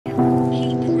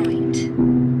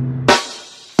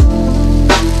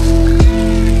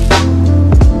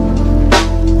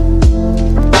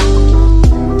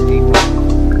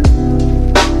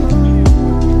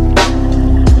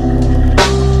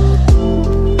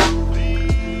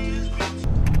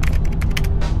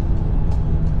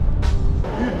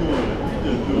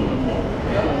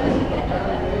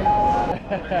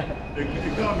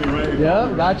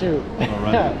Got you. All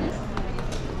right.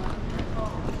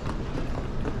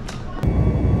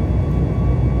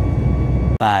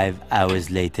 5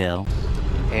 hours later.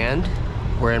 And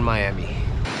we're in Miami.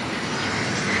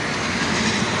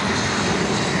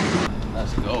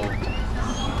 Let's go.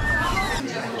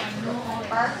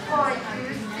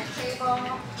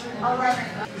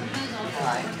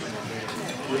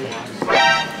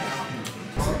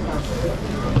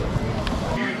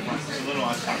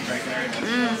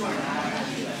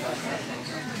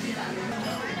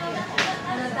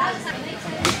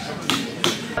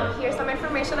 Here's some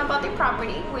information about the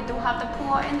property. We do have the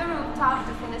pool in the rooftop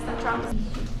to finish the trunks.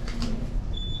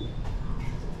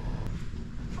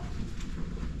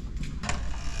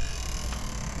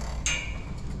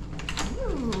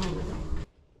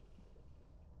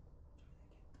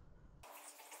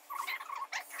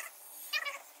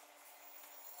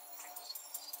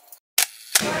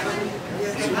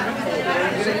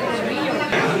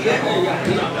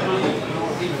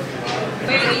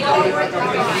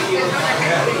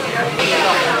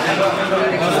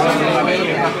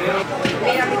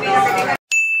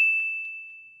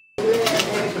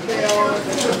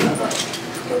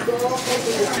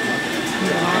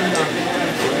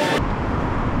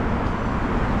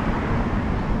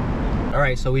 All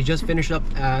right, so we just finished up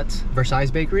at Versailles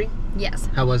Bakery. Yes.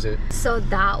 How was it? So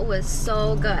that was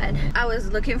so good. I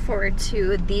was looking forward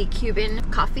to the Cuban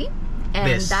coffee,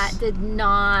 and that did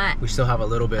not. We still have a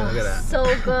little bit. Look at that. So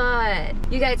good.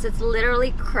 You guys, it's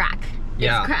literally crack.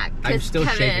 Yeah, it's crack. I'm still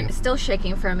shaking. Still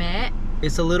shaking from it.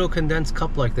 It's a little condensed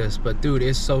cup like this, but dude,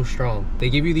 it's so strong. They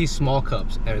give you these small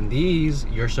cups, and these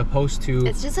you're supposed to.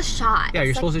 It's just a shot. Yeah,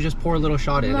 you're supposed to just pour a little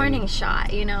shot in. Morning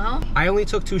shot, you know. I only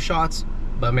took 2 shots.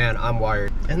 But man, I'm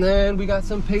wired. And then we got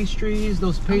some pastries.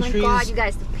 Those pastries. Oh my god, you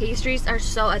guys, the pastries are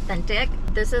so authentic.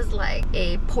 This is like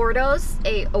a Portos,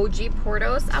 a OG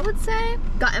Portos, I would say.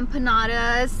 Got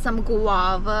empanadas, some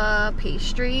guava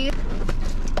pastry.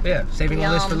 Yeah, saving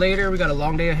all this for later. We got a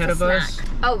long day ahead of us.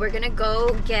 Oh, we're gonna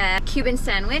go get Cuban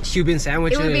sandwich. Cuban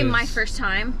sandwiches. It would be my first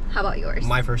time. How about yours?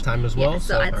 My first time as well. Yeah,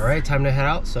 so all right, time to head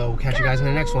out. So we'll catch you guys in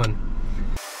the next one.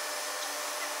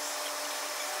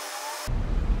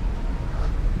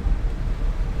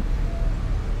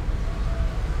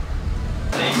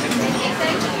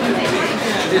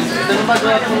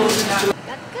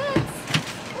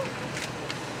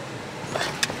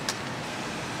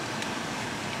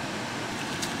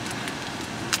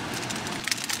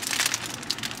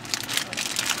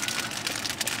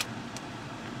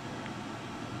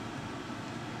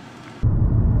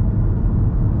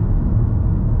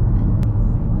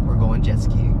 We're going jet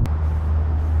skiing.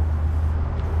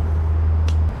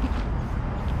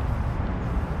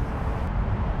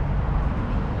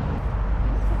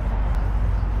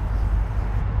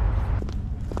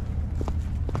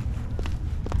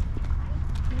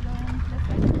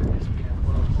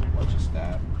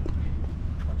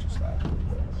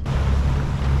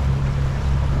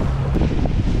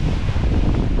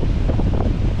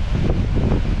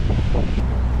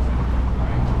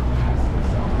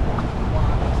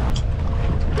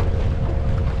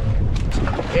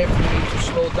 If you need to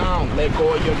slow down, let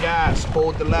go of your gas.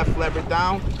 Hold the left lever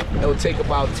down. It will take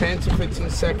about 10 to 15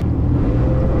 seconds.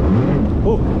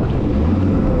 Oh.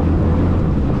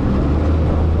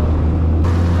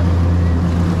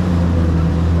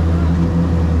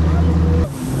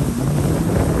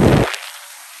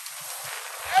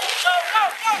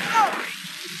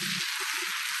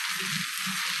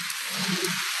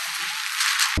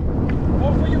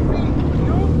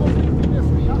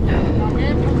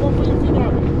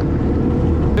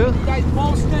 You guys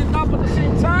both stand up at the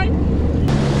same time.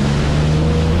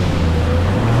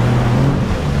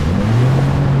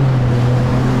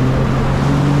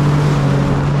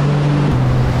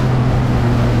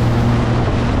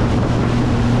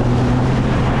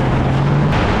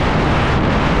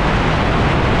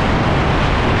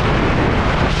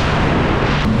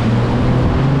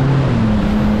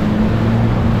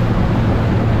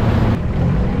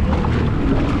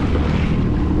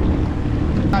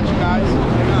 Got you guys.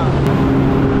 Hang on.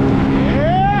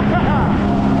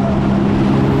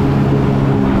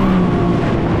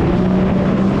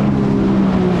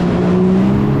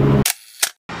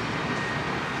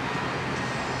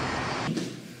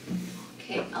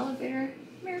 Okay, elevator,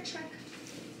 mirror check.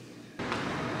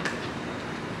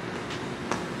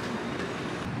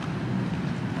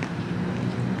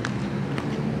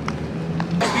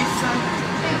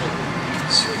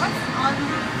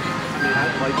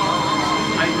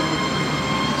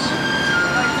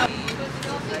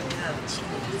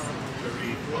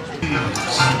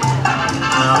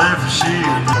 Well, if she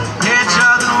hits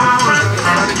you the road,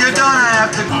 you don't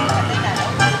have to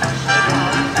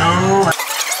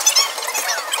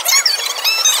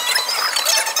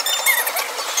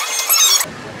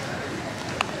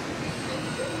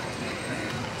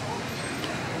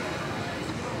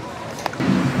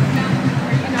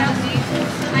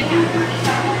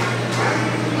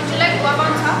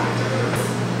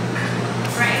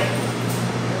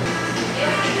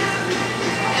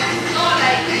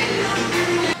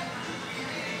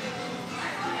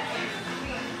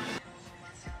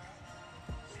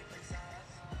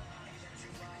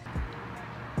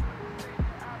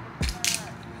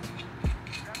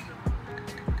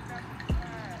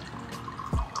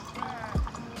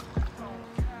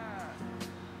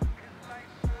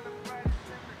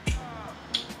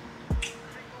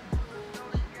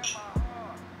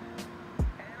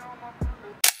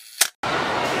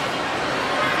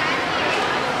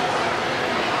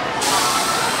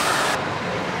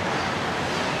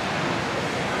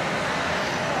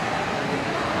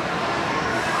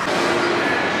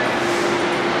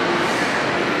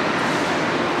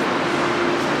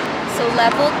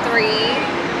level 3.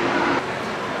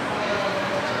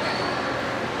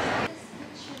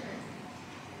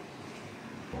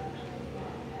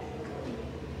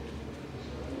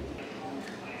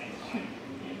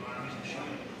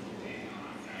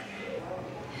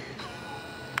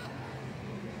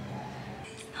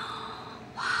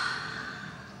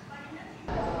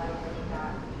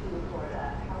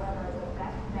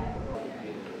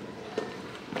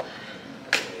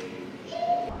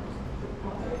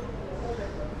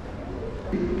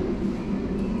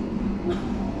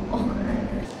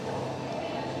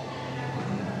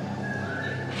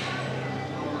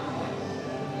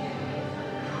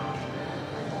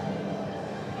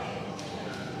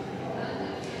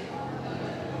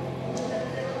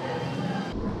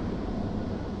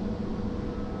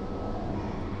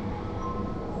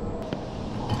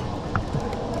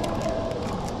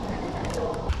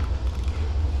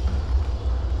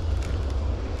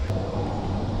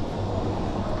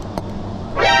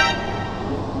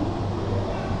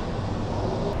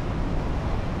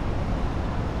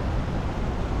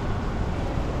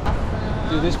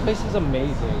 Dude, this place is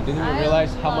amazing. Didn't even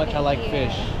realize how much I like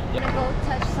fish. I'm gonna go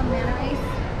touch some manta rays.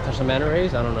 Touch some manta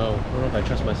rays? I don't know. I don't know if I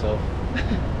trust myself.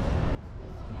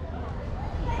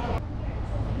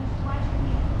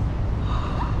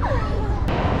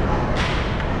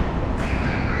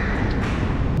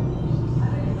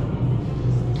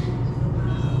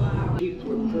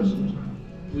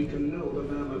 We can know the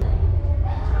value.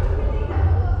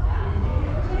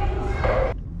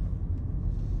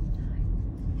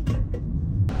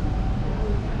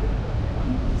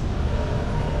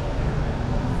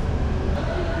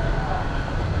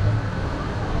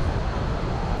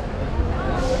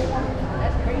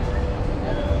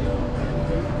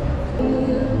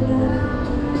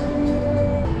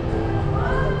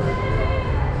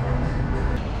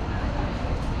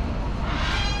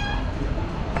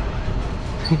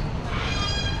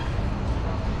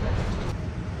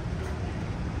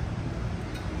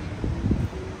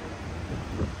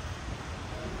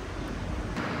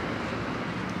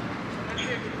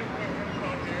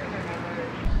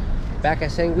 Back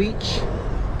at Sanguich,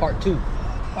 part 2.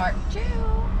 Part 2.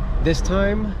 This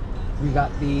time, we got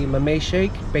the Mame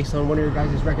shake based on one of your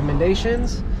guys'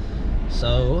 recommendations.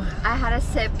 So, I had a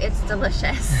sip. It's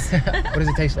delicious. what does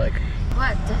it taste like?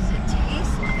 What does it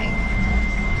taste like?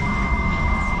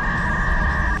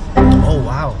 Oh,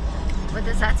 wow. What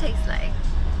does that taste like?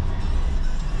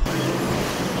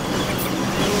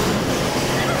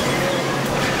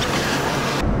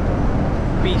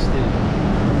 Beasted.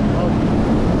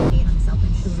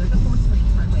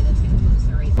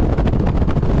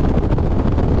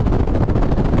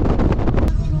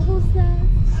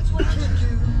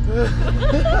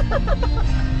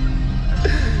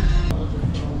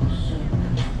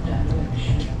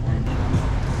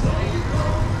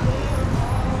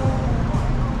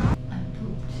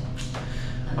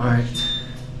 Alright,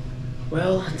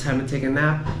 well, time to take a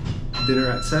nap. Dinner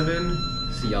at 7.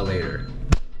 See y'all later.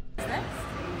 Thank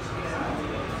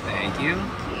you.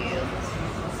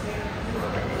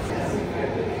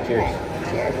 Cheers.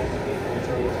 Thank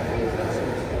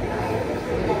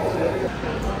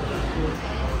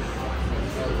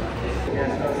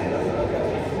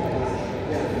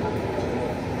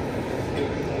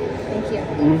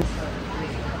you.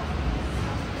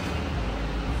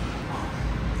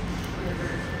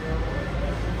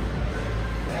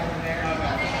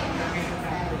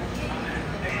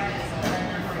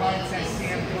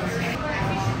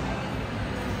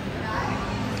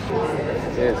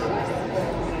 Cheers.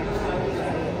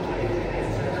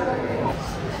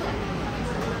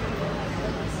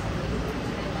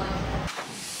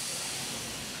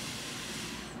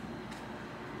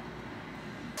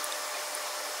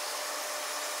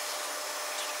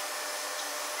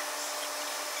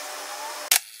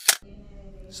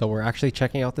 So we're actually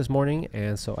checking out this morning,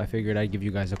 and so I figured I'd give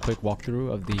you guys a quick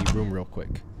walkthrough of the room real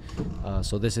quick.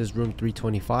 So this is room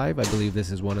 325. I believe this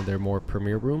is one of their more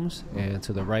premier rooms, and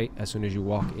to the right, as soon as you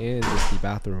walk in, is the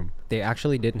bathroom. They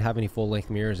actually didn't have any full-length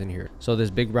mirrors in here, so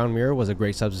this big round mirror was a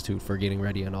great substitute for getting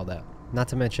ready and all that. Not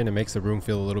to mention, it makes the room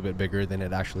feel a little bit bigger than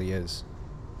it actually is.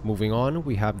 Moving on,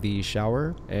 we have the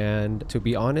shower, and to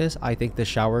be honest, I think the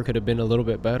shower could have been a little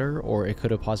bit better, or it could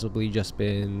have possibly just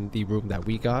been the room that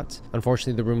we got.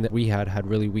 Unfortunately, the room that we had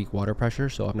really weak water pressure,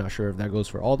 so I'm not sure if that goes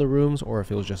for all the rooms or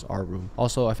if it was just our room.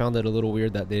 Also, I found it a little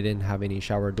weird that they didn't have any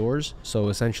shower doors, so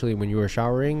essentially when you were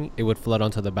showering, it would flood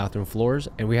onto the bathroom floors,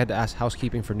 and we had to ask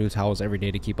housekeeping for new towels every day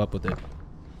to keep up with it.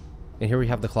 And here we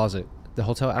have the closet. The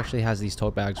hotel actually has these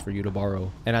tote bags for you to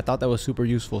borrow, and I thought that was super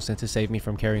useful since it saved me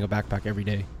from carrying a backpack every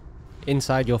day.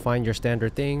 Inside you'll find your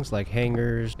standard things like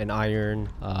hangers, an iron,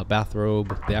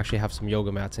 bathrobe. They actually have some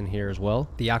yoga mats in here as well.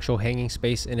 The actual hanging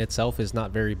space in itself is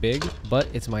not very big, but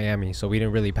it's Miami, so we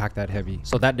didn't really pack that heavy,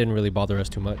 so that didn't really bother us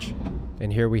too much.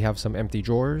 And here we have some empty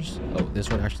drawers. Oh, this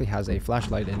one actually has a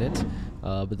flashlight in it,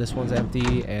 but this one's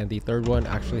empty, and the third one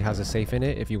actually has a safe in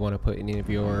it if you want to put any of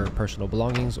your personal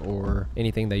belongings or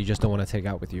anything that you just don't want to take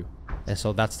out with you. And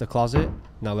so that's the closet.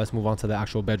 Now let's move on to the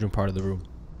actual bedroom part of the room.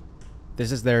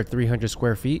 This is their 300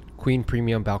 square feet queen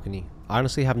premium balcony. I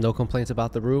honestly have no complaints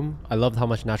about the room. I loved how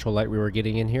much natural light we were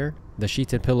getting in here. The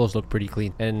sheets and pillows look pretty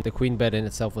clean, and the queen bed in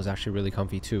itself was actually really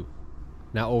comfy too.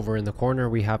 Now over in the corner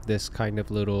we have this kind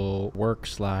of little work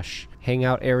slash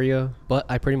hangout area, but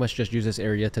I pretty much just use this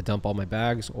area to dump all my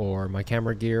bags or my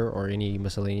camera gear or any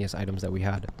miscellaneous items that we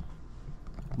had.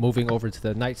 Moving over to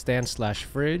the nightstand slash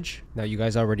fridge. Now you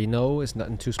guys already know it's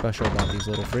nothing too special about these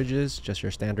little fridges, just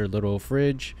your standard little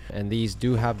fridge, and these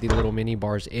do have the little mini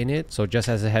bars in it, so just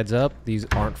as a heads up, these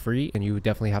aren't free and you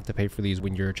definitely have to pay for these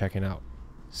when you're checking out.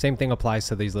 Same thing applies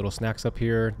to these little snacks up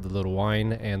here, the little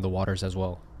wine and the waters as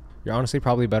well. You're honestly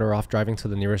probably better off driving to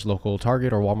the nearest local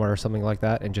Target or Walmart or something like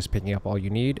that and just picking up all you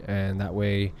need, and that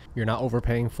way you're not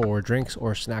overpaying for drinks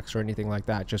or snacks or anything like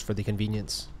that, just for the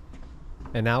convenience.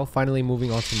 And now finally moving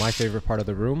on to my favorite part of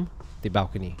the room, the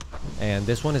balcony. And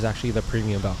this one is actually the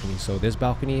premium balcony, so this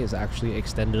balcony is actually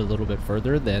extended a little bit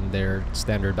further than their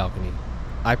standard balcony.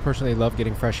 I personally love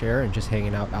getting fresh air and just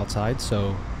hanging out outside,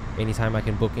 so anytime I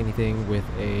can book anything with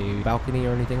a balcony or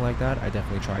anything like that, I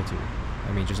definitely try to.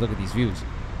 I mean, just look at these views.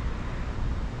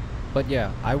 But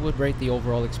yeah, I would rate the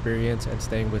overall experience and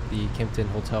staying with the Kimpton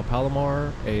Hotel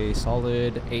Palomar a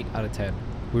solid 8 out of 10.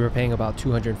 We were paying about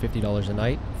 $250 a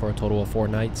night for a total of 4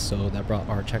 nights, so that brought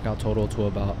our checkout total to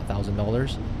about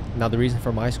 $1,000. Now the reason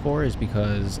for my score is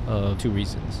because of 2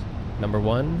 reasons. Number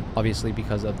 1, obviously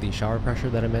because of the shower pressure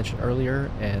that I mentioned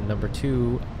earlier, and number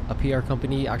 2, a PR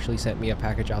company actually sent me a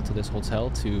package out to this hotel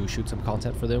to shoot some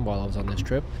content for them while I was on this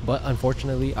trip. But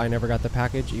unfortunately, I never got the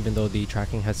package, even though the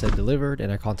tracking had said delivered,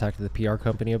 and I contacted the PR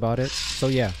company about it. So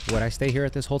yeah, would I stay here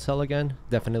at this hotel again?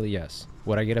 Definitely yes.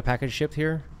 Would I get a package shipped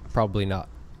here? Probably not.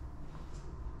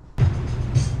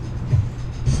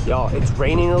 Y'all, it's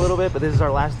raining a little bit, but this is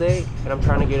our last day, and I'm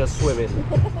trying to get us swimming.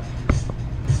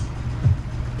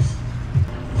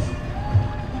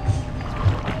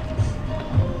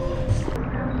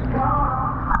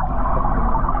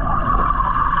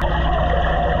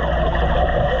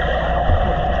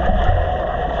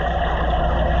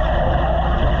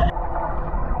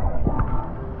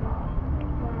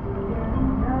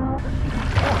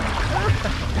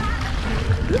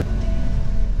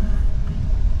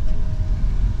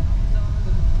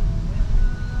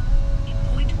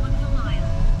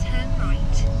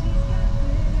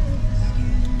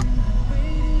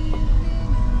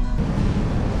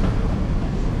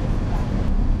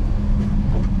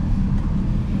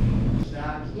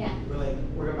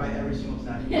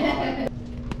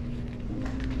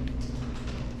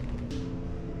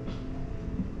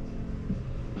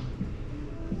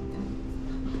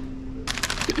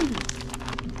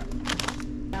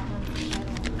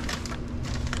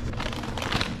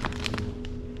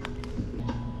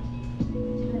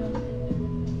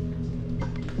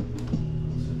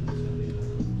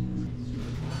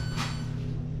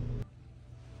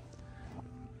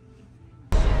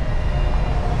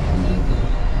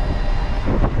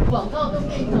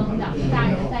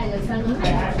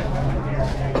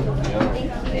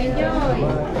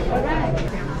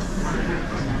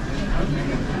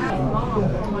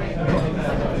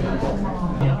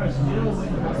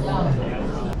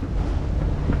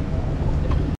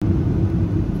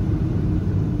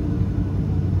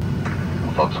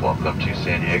 Folks, welcome to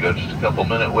San Diego. Just a couple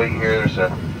minute wait here. There's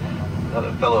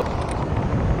another fellow